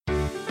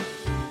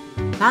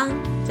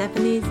Fun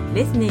Japanese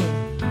Listening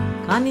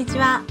こんにち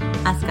は、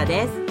あすか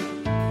です。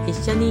一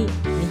緒に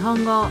日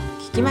本語を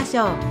聞きまし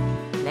ょう。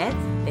 Let's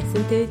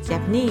listen to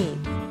Japanese.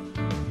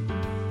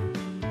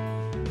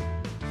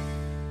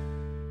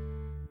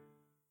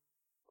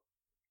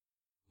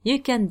 You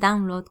can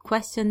download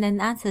question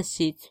and answer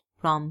sheets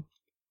from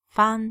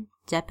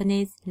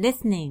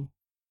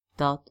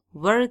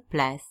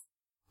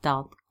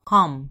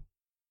funjapaneselistening.wordpress.com.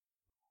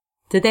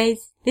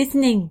 Today's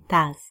listening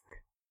task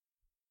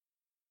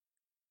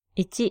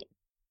 1.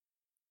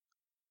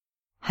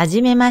 は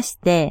じめまし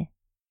て、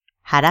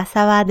原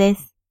沢で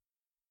す。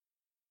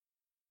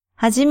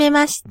はじめ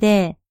まし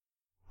て、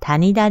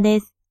谷田で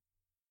す。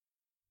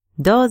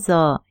どう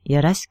ぞ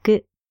よろし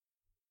く。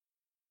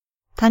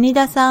谷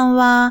田さん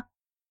は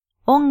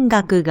音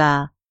楽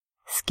が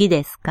好き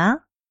です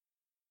か？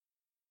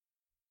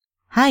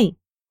はい、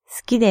好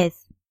きで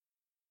す。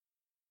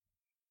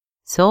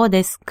そう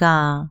です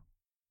か。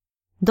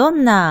ど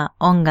んな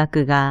音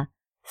楽が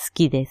好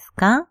きです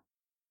か？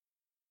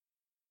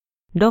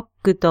ロッ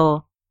ク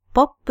と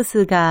ポップ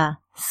ス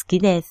が好き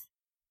です。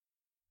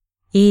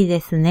いいで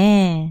す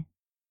ね。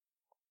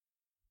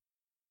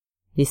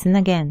Listen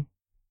again.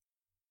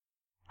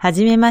 は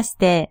じめまし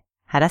て、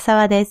原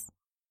沢です。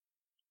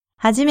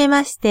はじめ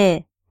まし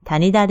て、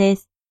谷田で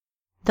す。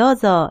どう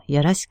ぞ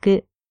よろし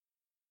く。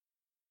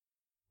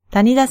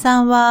谷田さ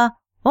んは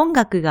音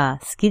楽が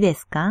好きで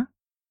すか？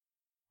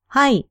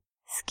はい、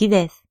好き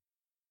です。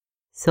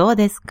そう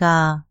です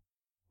か。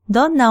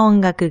どんな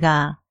音楽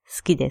が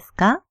好きです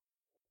か？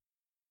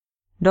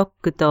ロッ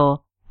ク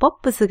とポッ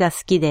プスが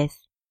好きで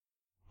す。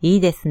いい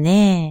です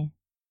ね。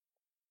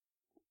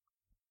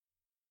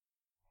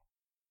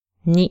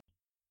2.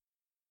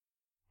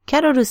 キャ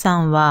ロルさ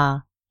ん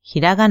はひ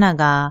らがな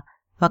が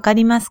わか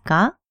ります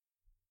か？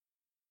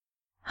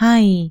は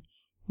い、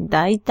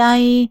だいた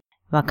い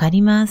わか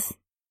ります。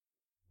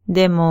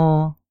で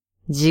も、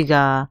字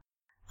が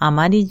あ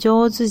まり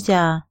上手じ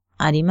ゃ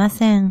ありま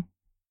せん。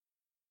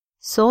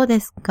そうで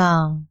す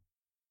か。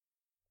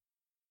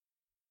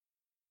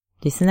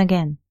Listen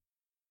again.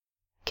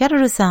 キャロ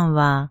ルさん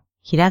は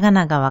ひらが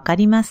ながわか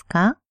ります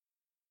か？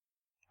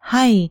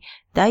はい、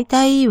だい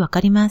たいわ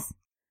かります。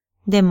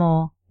で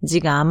も、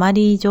字があま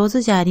り上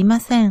手じゃありま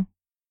せん。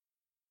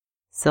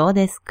そう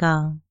です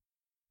か。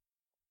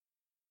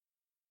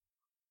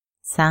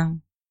3.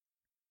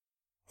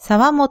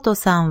 沢本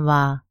さん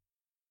は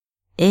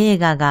映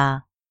画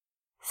が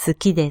好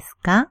きです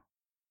か？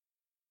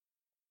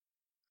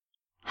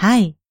は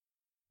い、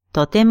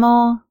とて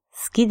も好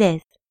きで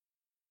す。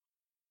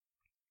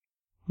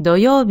土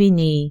曜日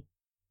に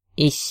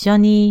一緒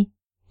に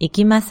行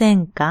きませ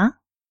んか？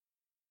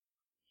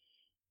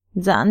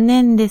残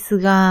念です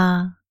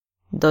が、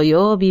土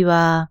曜日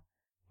は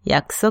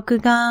約束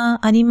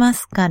がありま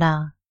すか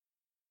ら。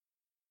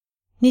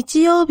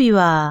日曜日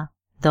は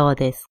どう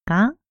です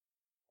か？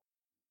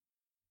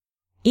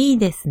いい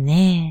です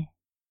ね。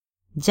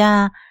じ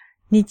ゃあ、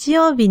日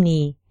曜日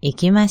に行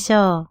きまし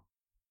ょ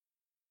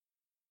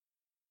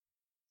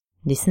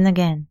う。Listen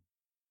again.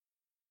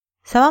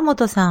 沢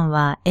本さん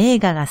は映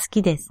画が好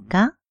きです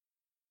か？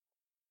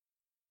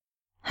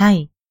は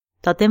い、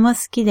とても好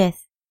きで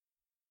す。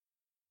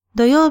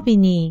土曜日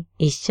に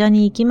一緒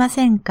に行きま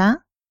せん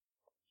か？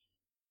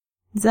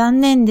残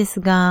念です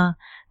が、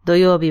土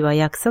曜日は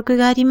約束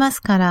がありま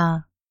すか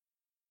ら。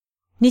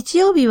日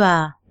曜日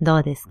はど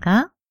うです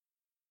か？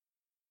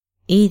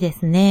いいで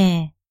す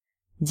ね。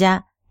じ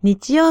ゃあ、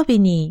日曜日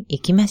に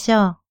行きまし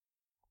ょ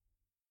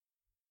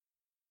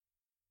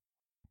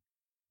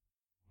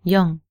う。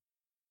4.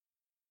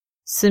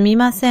 すみ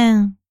ませ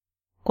ん。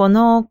こ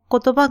の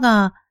言葉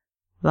が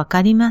わ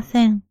かりま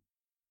せん。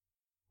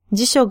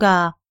辞書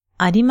が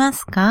ありま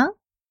すか？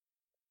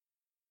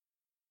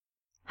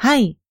は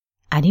い、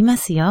ありま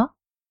すよ。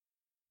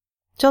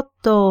ちょっ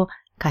と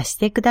貸し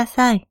てくだ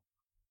さい。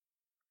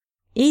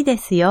いいで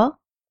すよ。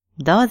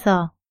どう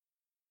ぞ。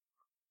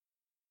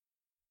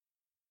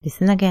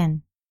Listen again.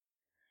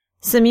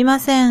 すみま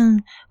せ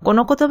ん。こ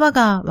の言葉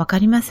がわか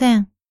りませ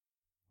ん。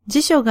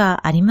辞書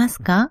があります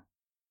か？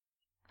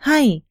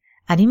はい、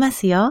ありま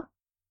すよ。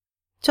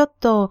ちょっ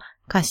と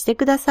貸して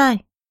くださ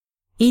い。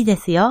いいで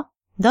すよ。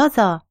どう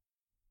ぞ。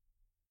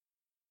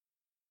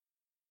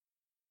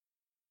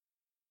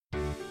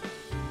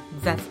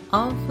That's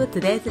all for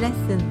today's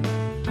lesson.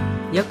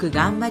 よく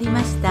頑張り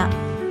ました。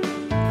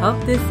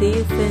Hope to see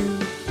you soon.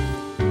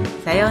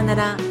 さような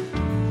ら。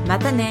ま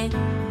たね。